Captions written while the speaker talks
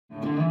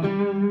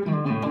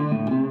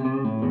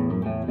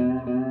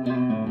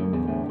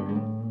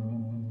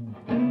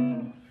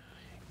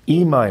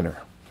E minor.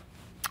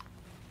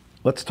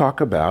 Let's talk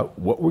about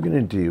what we're going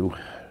to do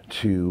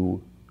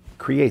to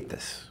create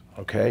this,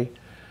 okay?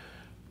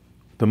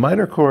 The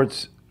minor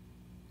chords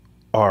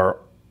are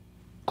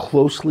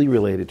closely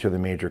related to the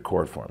major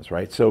chord forms,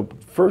 right? So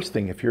first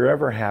thing, if you're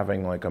ever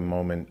having like a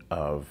moment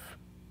of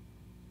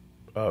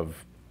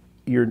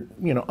your,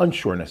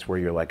 unsureness where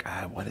you're like,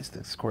 what is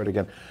this chord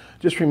again?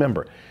 Just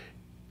remember,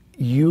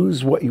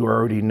 use what you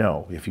already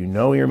know. If you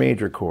know your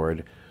major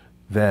chord,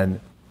 then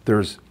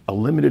there's a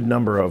limited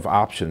number of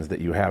options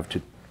that you have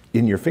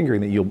in your fingering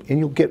that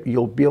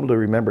you'll be able to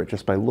remember it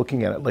just by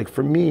looking at it. Like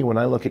for me, when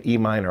I look at E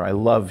minor, I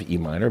love E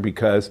minor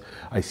because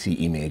I see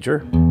E major,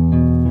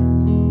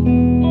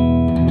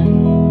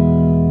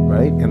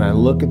 right? And I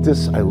look at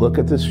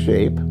this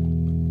shape,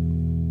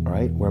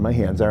 right, where my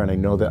hands are, and I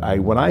know that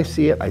when I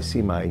see it, I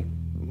see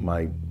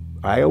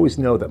I always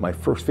know that my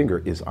first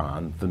finger is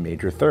on the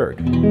major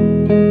third, right?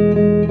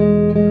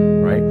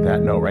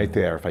 That note right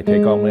there. If I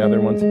take all my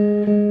other ones,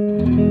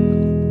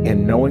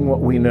 and knowing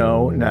what we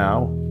know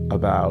now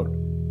about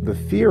the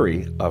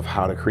theory of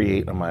how to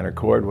create a minor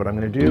chord, what I'm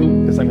going to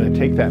do is I'm going to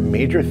take that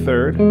major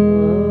third,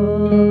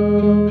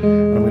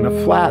 and I'm going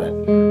to flat it.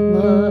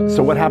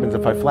 So what happens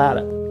if I flat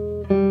it?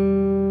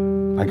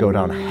 I go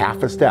down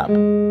half a step.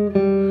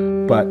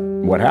 But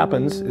what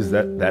happens is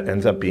that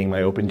ends up being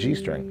my open G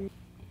string.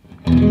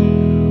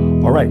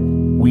 All right,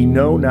 we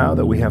know now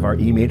that we have our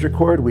E major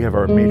chord, we have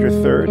our major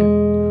third.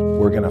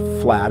 We're going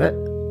to flat it,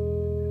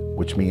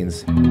 which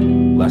means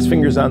less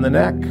fingers on the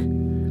neck,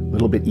 a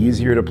little bit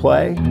easier to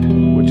play,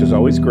 which is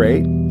always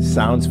great.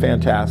 Sounds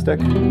fantastic,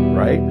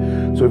 right?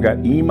 So we've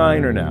got E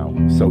minor now.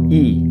 So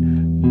E,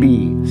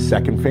 B,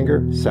 second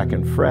finger,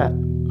 second fret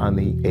on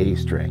the A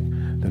string.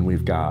 Then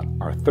we've got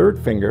our third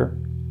finger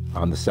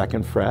on the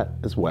second fret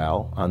as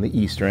well on the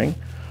E string,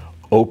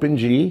 open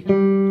G,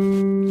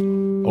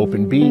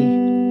 open B,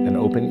 and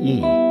open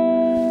E.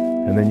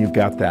 And then you've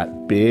got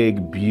that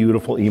big,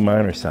 beautiful E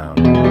minor sound.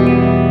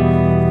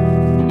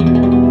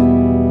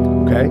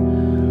 Okay,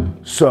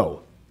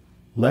 so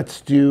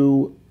let's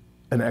do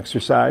an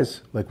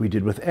exercise like we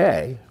did with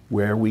A,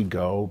 where we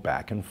go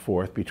back and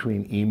forth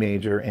between E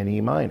major and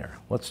E minor.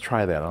 Let's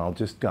try that. I'm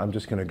just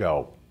going to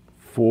go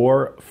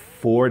four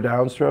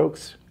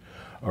downstrokes,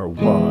 or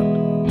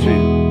 1,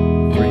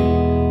 2, 3,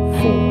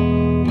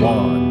 4,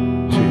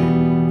 1,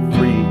 2,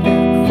 3,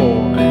 and 4,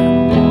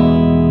 and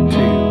 1,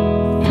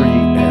 2, 3,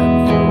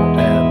 and 4,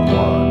 and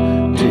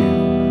 1,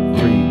 2,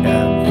 3,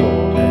 and 4,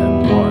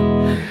 and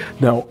 1.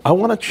 Now, I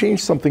want to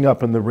change something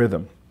up in the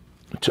rhythm.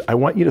 I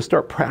want you to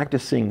start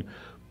practicing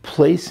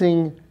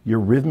placing your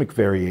rhythmic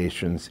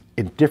variations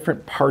in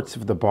different parts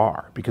of the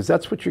bar, because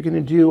that's what you're going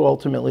to do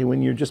ultimately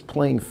when you're just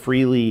playing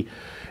freely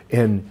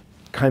and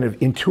kind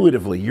of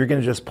intuitively. You're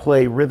going to just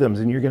play rhythms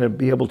and you're going to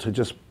be able to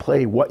just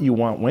play what you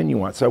want when you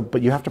want. So,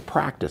 but you have to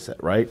practice it,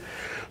 right?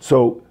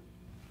 So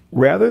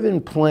rather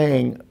than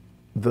playing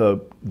the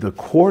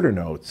quarter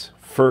notes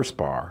first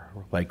bar,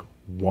 like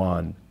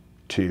 1,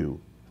 2,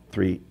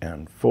 3,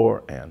 and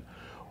 4, and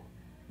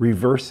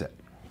reverse it.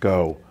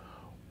 Go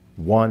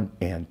 1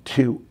 and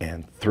 2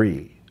 and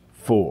 3,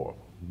 4,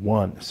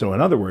 1. So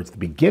in other words, the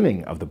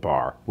beginning of the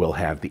bar will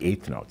have the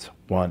eighth notes.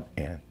 1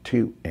 and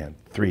 2 and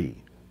 3,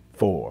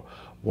 4,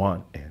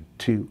 1 and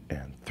 2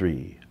 and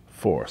 3,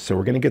 4. So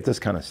we're going to get this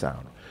kind of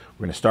sound.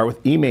 We're going to start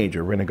with E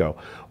major. We're going to go,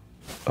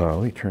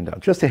 let me turn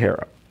down just a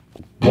hair up.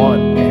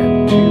 1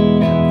 and 2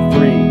 and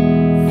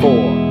 3,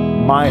 4,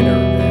 minor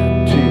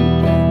and 2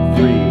 and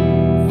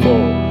 3,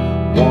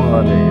 4,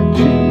 1 and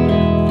 2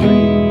 and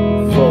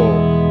 3,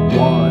 4,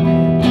 1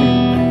 and 2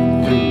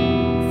 and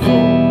 3,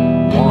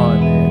 4,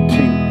 1 and 2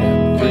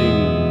 and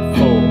 3,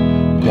 4,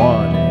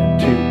 1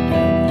 and 2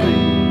 and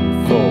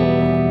 3,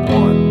 4,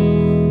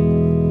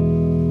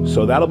 1.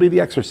 So that'll be the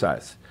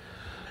exercise.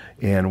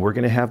 And we're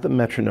going to have the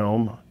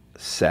metronome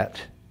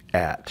set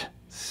at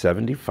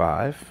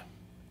 75.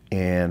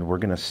 And we're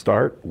going to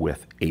start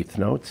with eighth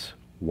notes,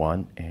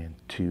 1 and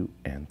 2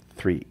 and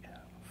 3,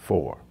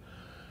 4.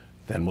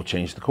 Then we'll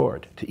change the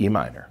chord to E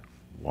minor,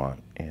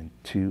 1 and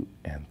 2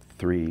 and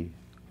 3,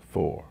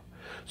 4.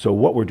 So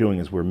what we're doing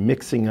is we're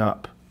mixing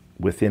up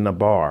within a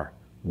bar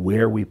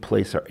where we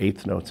place our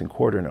eighth notes and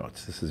quarter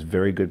notes. This is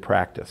very good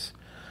practice.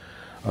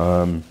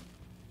 So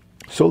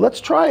let's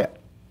try it.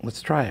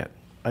 Let's try it.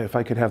 If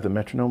I could have the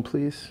metronome,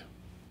 please.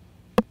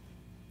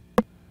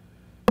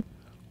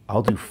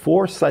 I'll do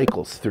 4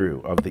 cycles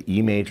through of the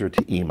E major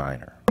to E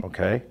minor,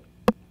 okay?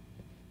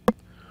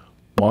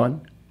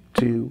 1,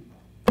 2,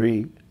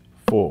 3,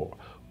 4.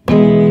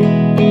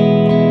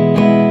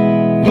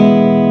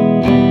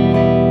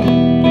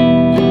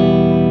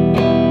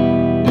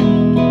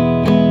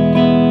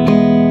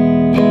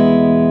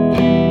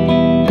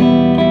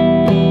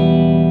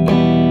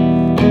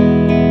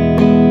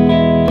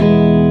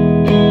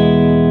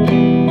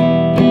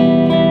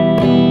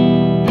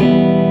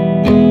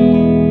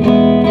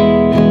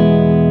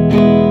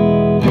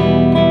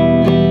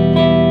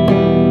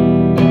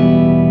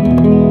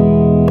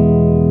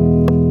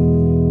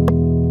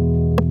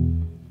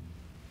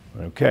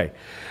 Okay.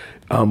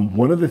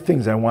 One of the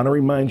things I want to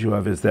remind you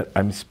of is that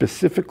I'm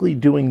specifically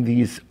doing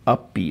these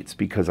upbeats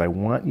because I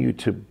want you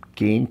to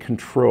gain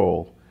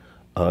control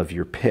of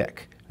your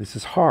pick. This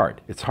is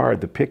hard. It's hard.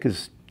 The pick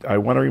is, I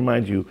want to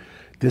remind you,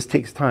 this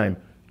takes time.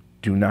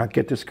 Do not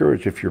get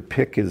discouraged if your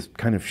pick is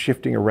kind of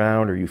shifting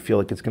around or you feel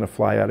like it's going to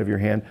fly out of your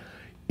hand.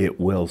 It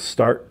will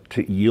start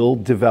to, you'll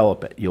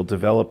develop it. You'll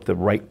develop the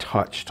right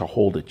touch to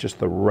hold it, just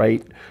the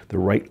right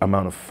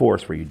amount of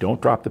force where you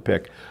don't drop the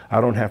pick. I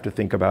don't have to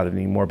think about it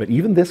anymore. But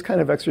even this kind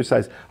of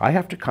exercise, I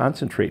have to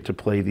concentrate to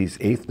play these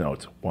eighth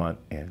notes. 1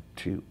 and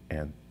 2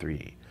 and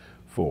 3,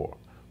 4,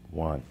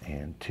 1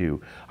 and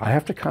 2. I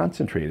have to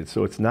concentrate it,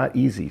 so it's not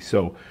easy.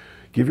 So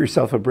give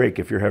yourself a break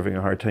if you're having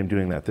a hard time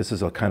doing that. This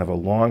is a kind of a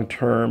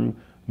long-term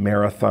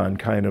marathon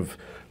kind of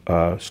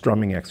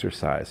strumming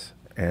exercise.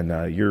 And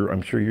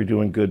I'm sure you're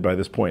doing good by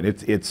this point.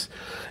 It's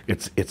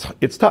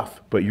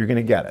tough, but you're going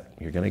to get it.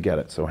 You're going to get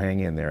it. So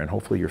hang in there, and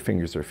hopefully your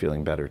fingers are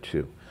feeling better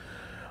too.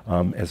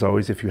 As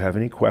always, if you have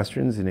any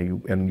questions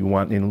and you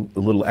want a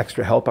little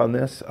extra help on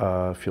this,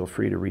 feel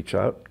free to reach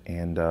out,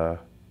 and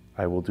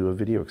I will do a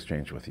video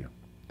exchange with you.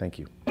 Thank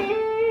you.